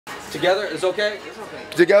Together is okay? It's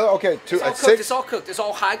okay. Together? Okay. It's all cooked. It's all cooked. It's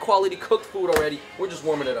all high quality cooked food already. We're just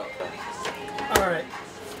warming it up. All right.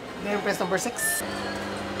 Then press number 6.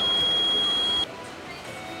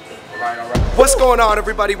 All right. What's going on,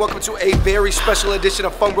 everybody? Welcome to a very special edition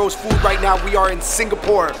of Fung Bros Food. Right now, we are in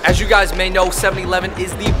Singapore. As you guys may know, 7-Eleven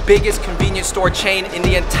is the biggest convenience store chain in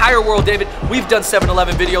the entire world, David. We've done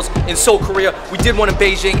 7-Eleven videos in Seoul, Korea. We did one in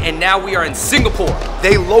Beijing, and now we are in Singapore.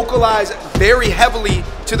 They localize very heavily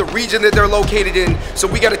to the region that they're located in, so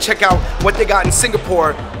we gotta check out what they got in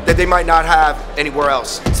Singapore that they might not have anywhere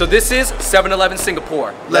else. So this is 7-Eleven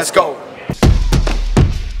Singapore. Let's go.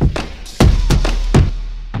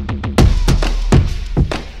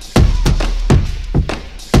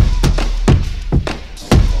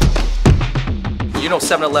 You know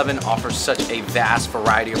 7-Eleven offers such a vast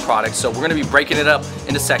variety of products, so we're gonna be breaking it up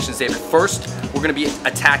into sections, David. First, we're gonna be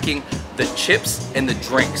attacking the chips and the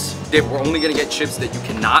drinks. David, we're only gonna get chips that you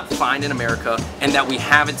cannot find in America and that we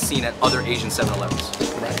haven't seen at other Asian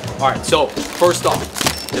 7-Elevens. Right. All right, so first off,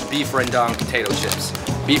 the beef rendang potato chips.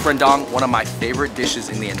 Beef rendang, one of my favorite dishes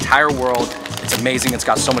in the entire world. It's amazing, it's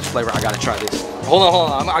got so much flavor. I gotta try this. Hold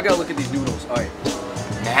on, I gotta look at these noodles. All right.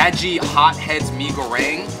 Maggi Hot Heads mee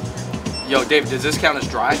goreng. Yo, Dave, does this count as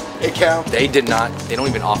dry? It counts. They did not. They don't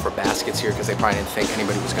even offer baskets here because they probably didn't think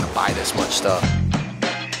anybody was gonna buy this much stuff.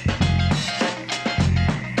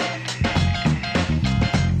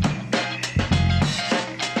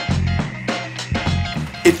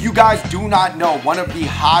 If you guys do not know, one of the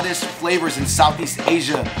hottest flavors in Southeast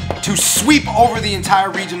Asia to sweep over the entire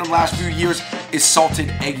region in the last few years is salted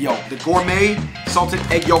egg yolk. The gourmet salted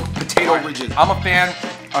egg yolk potato ridges. I'm a fan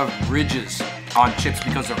of ridges on chips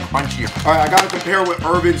because they're crunchier. All right, I gotta compare with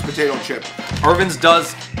Irvin's potato chip. Irvin's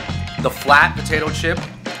does the flat potato chip.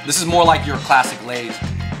 This is more like your classic Lay's.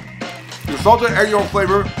 The salted egg yolk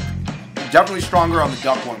flavor, definitely stronger on the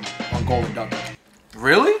duck one, on Golden Duck.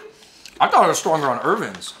 Really? I thought it was stronger on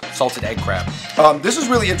Irvin's. Salted egg crab. This is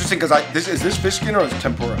really interesting because is this fish skin or is it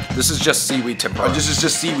tempura? This is just seaweed tempura. This is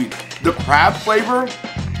just seaweed. The crab flavor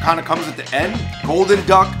kind of comes at the end. Golden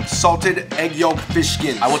Duck salted egg yolk fish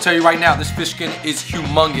skin. I will tell you right now, this fish skin is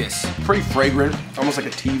humongous. Pretty fragrant, almost like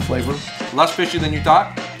a tea flavor. Less fishy than you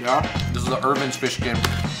thought? Yeah. This is the Irvin's fish skin.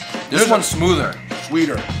 This one's smoother.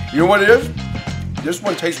 Sweeter. You know what it is? This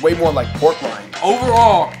one tastes way more like pork rind.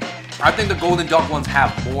 Overall, I think the Golden Duck ones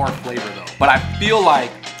have more flavor though. But I feel like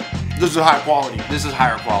this is high quality. This is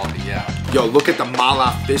higher quality, yeah. Yo, look at the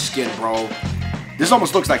mala fish skin, bro. This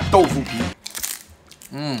almost looks like tofu pea.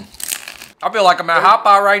 I feel like I'm at Hot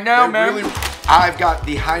Pot right now, man. Really, I've got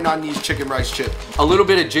the Hainanese chicken rice chip. A little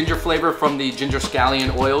bit of ginger flavor from the ginger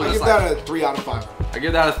scallion oil. I give that a 3 out of 5. I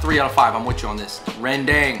give that a 3 out of 5. I'm with you on this.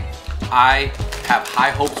 Rendang. I have high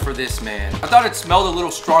hopes for this, man. I thought it smelled a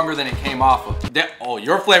little stronger than it came off of. Oh,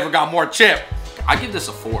 your flavor got more chip. I give this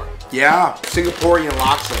a 4. Yeah, Singaporean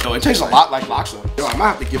laksa. No, it tastes a lot like laksa. Yo, I might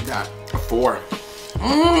have to give that a 4.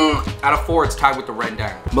 Out of 4, it's tied with the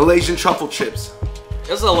rendang. Malaysian truffle chips.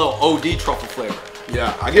 This is a little OD truffle flavor.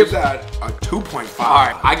 Yeah, I give that a 2.5. All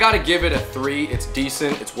right, I gotta give it a 3. It's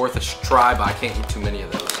decent. It's worth a try, but I can't eat too many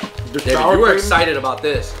of those. David, you were excited about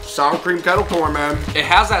this. Sour cream kettle corn, man. It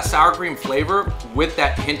has that sour cream flavor with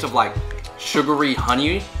that hint of like sugary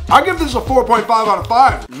honey. I give this a 4.5 out of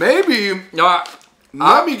 5. Maybe. No,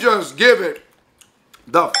 let me just give it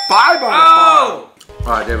the 5 out of 5.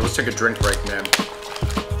 All right, David, let's take a drink break, man.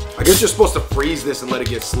 I guess you're supposed to freeze this and let it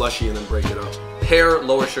get slushy and then break it up. Pear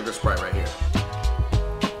lower sugar Sprite right here.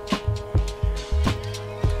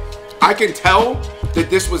 I can tell that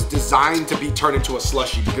this was designed to be turned into a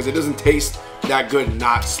slushie because it doesn't taste that good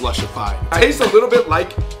not slushified. It tastes a little bit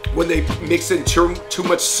like when they mix in too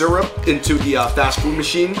much syrup into the fast food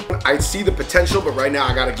machine. I see the potential, but right now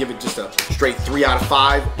I gotta give it just a straight 3 out of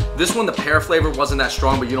 5. This one, the pear flavor wasn't that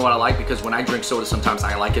strong, but you know what I like? Because when I drink soda, sometimes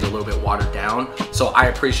I like it a little bit watered down. So I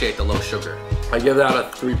appreciate the low sugar. I give that a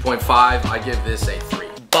 3.5. I give this a 3.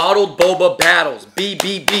 Bottled Boba Battles,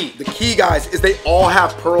 BBB. The key, guys, is they all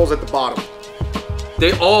have pearls at the bottom.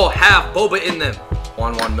 They all have boba in them.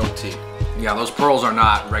 1-1 milk tea. Yeah, those pearls are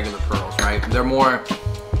not regular pearls, right? They're more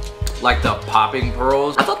like the popping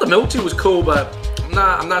pearls. I thought the milk tea was cool, but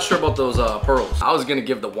I'm not sure about those pearls. I was gonna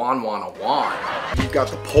give the Wan a 1. We've got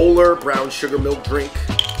the Polar brown sugar milk drink.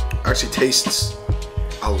 Actually tastes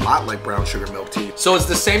a lot like brown sugar milk tea. So it's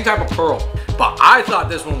the same type of pearl, but I thought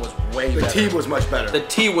this one was way better. The tea was much better. The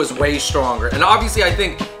tea was way stronger. And obviously I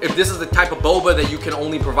think if this is the type of boba that you can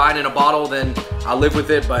only provide in a bottle, then I'll live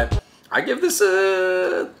with it, but I give this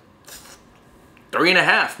a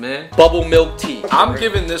 3.5, man. Bubble milk tea. I'm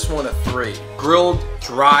giving this one a 3. Grilled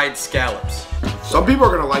dried scallops. Some people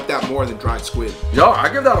are gonna like that more than dried squid. Yo,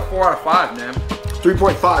 I give that a 4 out of 5, man.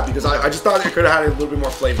 3.5 because I just thought it could have had a little bit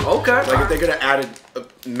more flavor. Okay. Like if they could have added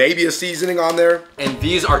maybe a seasoning on there. And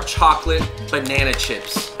these are chocolate banana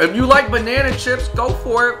chips. If you like banana chips, go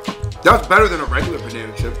for it. That's better than a regular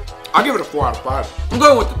banana chip. I'll give it a 4 out of 5. I'm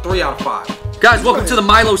going with the 3 out of 5. Guys, welcome to the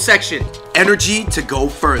Milo section. Energy to go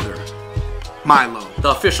further. Milo.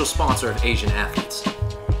 The official sponsor of Asian athletes.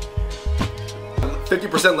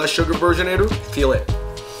 50% less sugar version, Andrew. Feel it.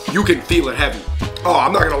 You can feel it heavy. Oh,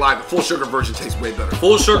 I'm not gonna lie, the full sugar version tastes way better.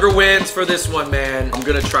 Full sugar wins for this one, man. I'm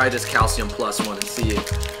gonna try this Calcium Plus one and see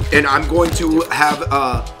it. And I'm going to have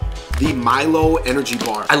the Milo energy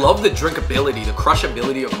bar. I love the drinkability, the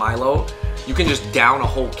crushability of Milo. You can just down a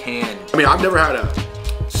whole can. I mean, I've never had a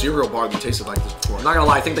cereal bar that tasted like this before. I'm not gonna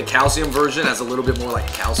lie, I think the calcium version has a little bit more like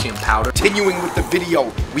calcium powder. Continuing with the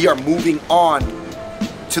video, we are moving on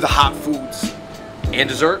to the hot foods. And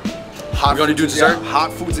dessert? Hot We're gonna do dessert? Yeah,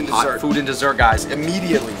 hot foods and dessert. Hot food and dessert, guys.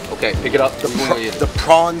 Immediately. Okay, pick it up. The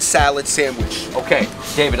prawn salad sandwich. Okay,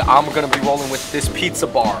 David, I'm gonna be rolling with this pizza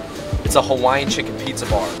bar. It's a Hawaiian chicken pizza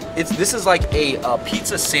bar. This is like a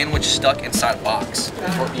pizza sandwich stuck inside a box.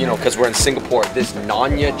 You know, because we're in Singapore. This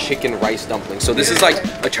Nanya chicken rice dumpling. So this is like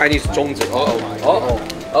a Chinese zongzi.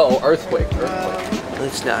 Uh-oh, earthquake.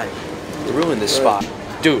 Let's not ruin this spot.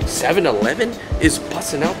 Dude, 7-Eleven is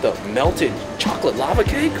busting out the melted chocolate lava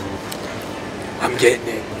cake. I'm getting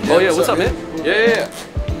it. Oh yeah, what's up, man? Yeah.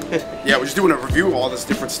 Yeah, we're just doing a review of all this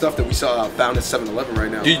different stuff that we saw found at 7-Eleven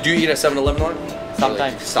right now. Do you eat at 7-Eleven on? Sometimes.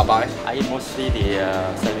 Like, stop by? I eat mostly the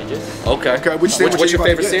sandwiches. Okay. Okay, which sandwich what's your are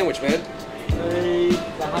you favorite about to sandwich, man?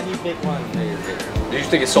 The honey baked one is it. Do you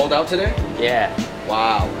think it's sold out today? Yeah.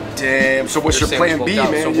 Wow. Damn, so what's your sandwich plan B, booked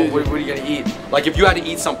out. man? So what are you gonna eat? Like if you had to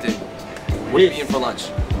eat something, what are you eating for lunch?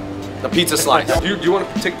 The pizza slice. Do you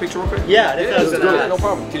want to take a picture real quick? Yeah, let's do it. No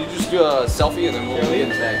problem. Can you just do a selfie and then we'll get in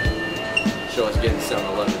the bag? Show us getting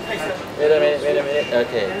 7-Eleven. Wait a minute.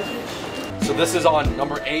 Okay. So this is on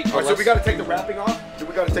number 8. All right, so we gotta take the wrapping off? Do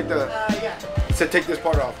we gotta take the... Yeah. So take this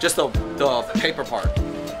part off. Just the paper part.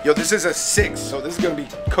 Yo, this is a 6, so this is gonna be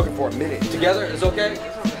cooking for a minute. Together is okay?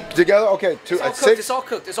 Together? Okay, It's all cooked. 6? It's all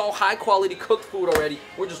cooked. It's all high quality cooked food already.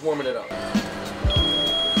 We're just warming it up.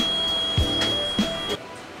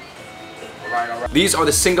 All right. These are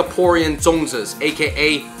the Singaporean zongzas,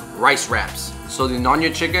 aka rice wraps. So the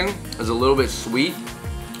Nanya chicken is a little bit sweet,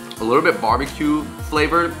 a little bit barbecue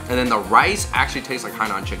flavored, and then the rice actually tastes like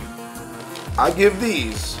Hainan chicken. I give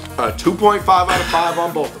these a 2.5 out of 5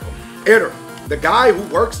 on both of them. Andrew, the guy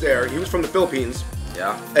who works there, he was from the Philippines,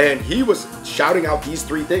 Yeah. and he was shouting out these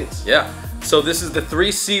 3 things. Yeah. So this is the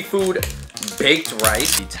 3 seafood baked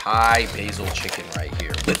rice, the Thai basil chicken right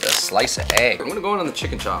here with a slice of egg. I'm gonna go in on the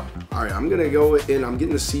chicken chop. All right, I'm gonna go in, I'm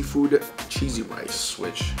getting the seafood cheesy rice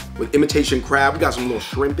switch with imitation crab. We got some little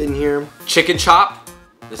shrimp in here. Chicken chop.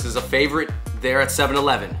 This is a favorite there at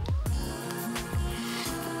 7-Eleven.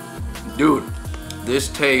 Dude, this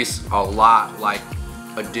tastes a lot like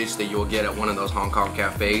a dish that you'll get at one of those Hong Kong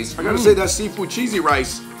cafes. I gotta say that seafood cheesy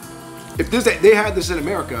rice, if they had this in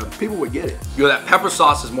America, people would get it. Yo, that pepper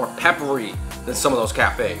sauce is more peppery than some of those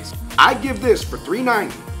cafes. I give this for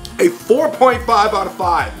 $3.90 a 4.5 out of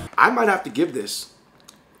 5. I might have to give this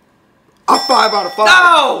a 5 out of 5.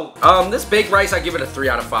 No! This baked rice, I give it a 3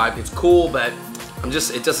 out of 5. It's cool, but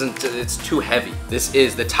it's too heavy. This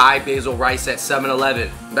is the Thai basil rice at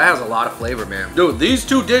 7-Eleven. That has a lot of flavor, man. Dude, these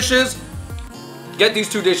 2 dishes, get these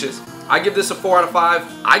 2 dishes. I give this a 4 out of 5.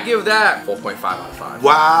 I give that 4.5 out of 5.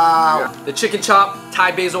 Wow. The chicken chop,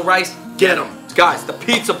 Thai basil rice, get them. Guys, the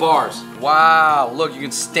pizza bars. Wow, look, you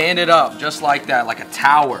can stand it up just like that, like a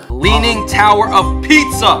tower. Leaning tower of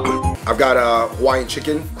pizza. I've got a Hawaiian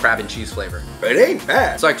chicken. Crab and cheese flavor. It ain't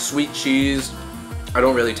bad. It's like sweet cheese. I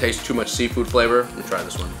don't really taste too much seafood flavor. Let me try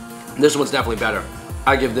this one. This one's definitely better.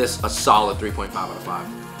 I give this a solid 3.5 out of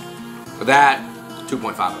 5. For that,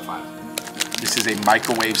 2.5 out of 5. This is a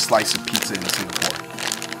microwave slice of pizza in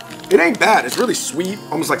Singapore. It ain't bad. It's really sweet,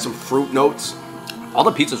 almost like some fruit notes. All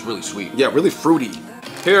the pizza's really sweet. Yeah, really fruity.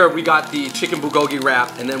 Here we got the chicken bulgogi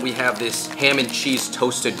wrap, and then we have this ham and cheese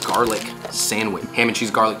toasted garlic sandwich. Ham and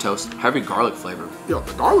cheese garlic toast, heavy garlic flavor. Yo,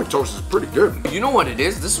 the garlic toast is pretty good. You know what it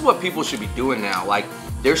is? This is what people should be doing now. Like,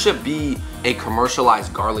 there should be a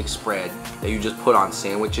commercialized garlic spread that you just put on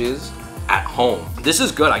sandwiches at home. This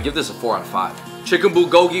is good. I give this a 4 out of 5. Chicken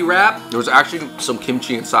bulgogi wrap. There was actually some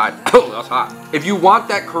kimchi inside. Oh, that's hot. If you want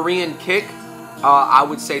that Korean kick, I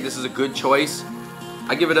would say this is a good choice.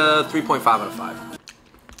 I give it a 3.5 out of 5.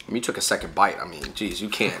 You took a second bite. I mean, geez, you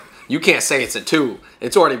can't say it's a 2.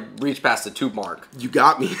 It's already reached past the 2 mark. You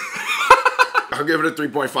got me. I'll give it a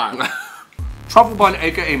 3.5. Truffle bun,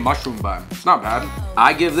 aka mushroom bun. It's not bad.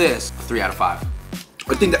 I give this a 3 out of 5.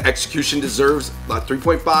 I think the execution deserves a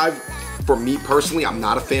 3.5. For me personally, I'm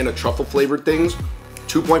not a fan of truffle flavored things.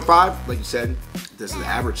 2.5, like you said, this is the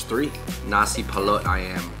average 3. Nasi palut I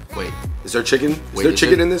am. Wait. Is there chicken? Wait, is there is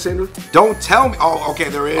chicken it? in this, Andrew? Don't tell me. Oh, okay,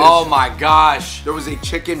 there is. Oh my gosh. There was a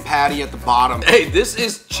chicken patty at the bottom. Hey, this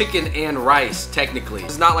is chicken and rice, technically.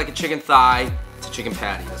 It's not like a chicken thigh, it's a chicken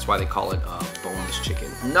patty. That's why they call it boneless chicken.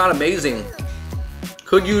 Not amazing.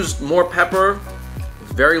 Could use more pepper.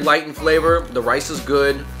 It's very light in flavor. The rice is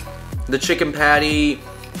good. The chicken patty,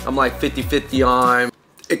 I'm like 50-50 on.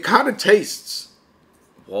 It kind of tastes.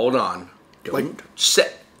 Hold on. Don't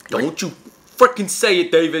Like- you freaking say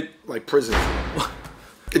it, David. Like prison food.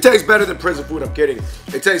 It tastes better than prison food, I'm kidding.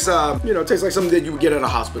 It tastes, it tastes like something that you would get at a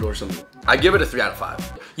hospital or something. I give it a 3 out of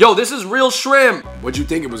 5. Yo, this is real shrimp. What'd you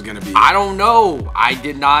think it was gonna be? I don't know. I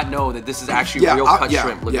did not know that this is actually real cut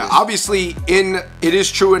shrimp. Look at this. Obviously, it is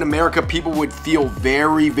true in America, people would feel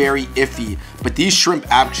very, very iffy, but these shrimp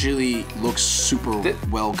actually look super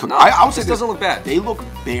well cooked. No, I would say this doesn't look bad. They look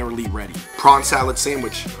barely ready. Prawn salad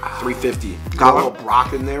sandwich, $3.50. Got a little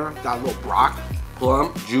brock in there. Got a little brock.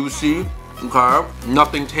 Plump, juicy, okay.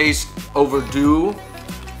 Nothing tastes overdue.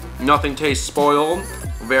 Nothing tastes spoiled.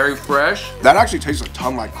 Very fresh. That actually tastes a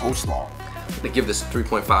ton like coleslaw. They give this a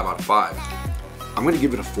 3.5 out of 5. I'm gonna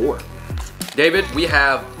give it a 4. David, we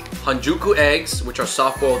have Hanjuku eggs, which are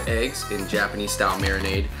soft-boiled eggs in Japanese-style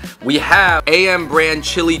marinade. We have AM brand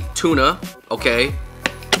chili tuna, okay.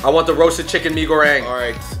 I want the roasted chicken mee goreng. All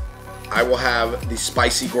right, I will have the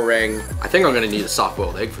spicy goreng. I think I'm gonna need a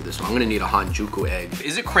soft-boiled egg for this one. I'm gonna need a Hanjuku egg.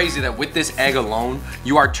 Is it crazy that with this egg alone,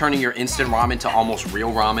 you are turning your instant ramen to almost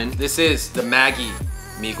real ramen? This is the Maggi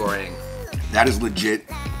mee goreng. That is legit.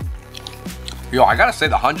 Yo, I gotta say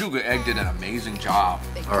the Hanjuku egg did an amazing job.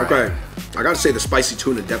 All right. Okay, I gotta say the spicy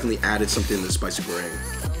tuna definitely added something to the spicy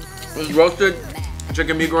goreng. This roasted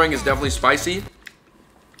chicken mee goreng is definitely spicy,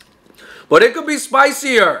 but it could be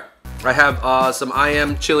spicier. I have some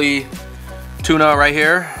IM chili tuna right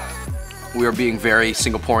here. We are being very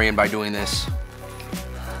Singaporean by doing this.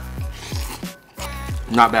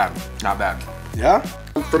 Not bad, not bad. Yeah?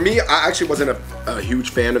 For me, I actually wasn't a huge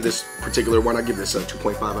fan of this particular one. I give this a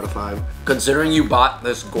 2.5 out of 5. Considering you bought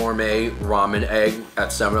this gourmet ramen egg at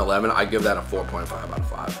 7-Eleven, I give that a 4.5 out of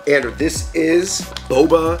 5. Andrew, this is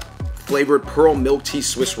boba flavored pearl milk tea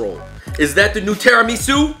Swiss roll. Is that the new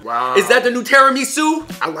tiramisu? Wow. Is that the new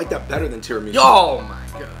tiramisu? I like that better than tiramisu. Oh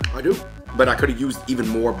my god. I do. But I could have used even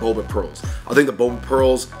more boba pearls. I think the boba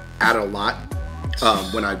pearls added a lot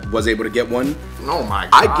when I was able to get one. Oh my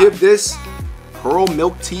god. I give this pearl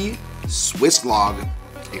milk tea Swiss log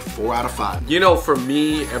a 4 out of 5. You know, for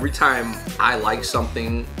me, every time I like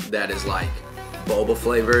something that is like boba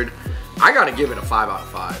flavored, I gotta give it a 5 out of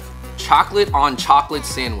 5. Chocolate on chocolate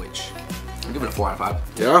sandwich. I'm giving it a 4 out of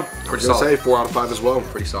 5. Yeah, I Pretty was gonna solid. say 4 out of 5 as well.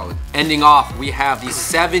 Pretty solid. Ending off, we have the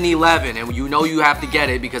 7-Eleven, and you know you have to get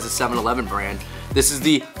it because it's 7-Eleven brand. This is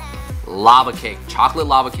the lava cake, chocolate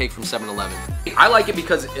lava cake from 7-Eleven. I like it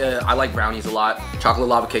because I like brownies a lot. Chocolate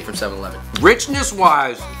lava cake from 7-Eleven.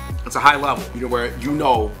 Richness-wise, it's a high level. You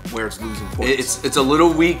know where it's losing points. It's a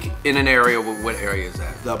little weak in an area. What area is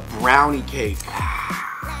that? The brownie cake.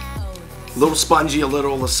 A little spongy, a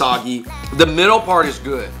little soggy. The middle part is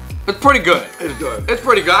good. It's pretty good. It's good. It's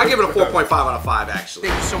pretty good. I give it a 4.5 out of 5 actually.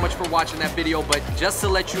 Thank you so much for watching that video, but just to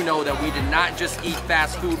let you know that we did not just eat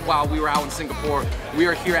fast food while we were out in Singapore. We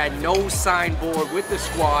are here at No Signboard with the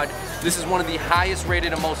squad. This is one of the highest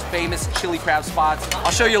rated and most famous chili crab spots.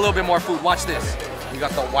 I'll show you a little bit more food. Watch this. We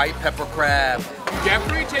got the white pepper crab.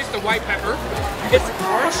 Definitely taste the white pepper. It's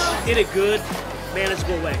harsh in a good,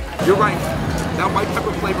 manageable way. You're right. That white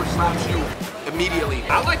pepper flavor slaps you immediately.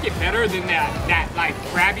 I like it better than that like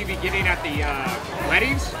crab you be getting at the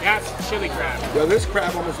weddings. That's chili crab. Yo, this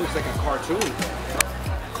crab almost looks like a cartoon.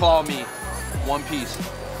 Claw me, one piece.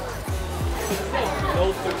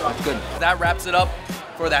 That's good. That wraps it up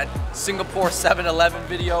for that Singapore 7-Eleven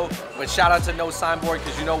video. But shout out to No Signboard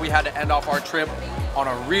because you know we had to end off our trip on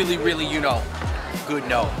a really, really, good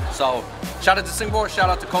note. So shout out to Singapore, shout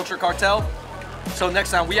out to Culture Cartel. Till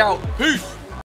next time, we out. Peace.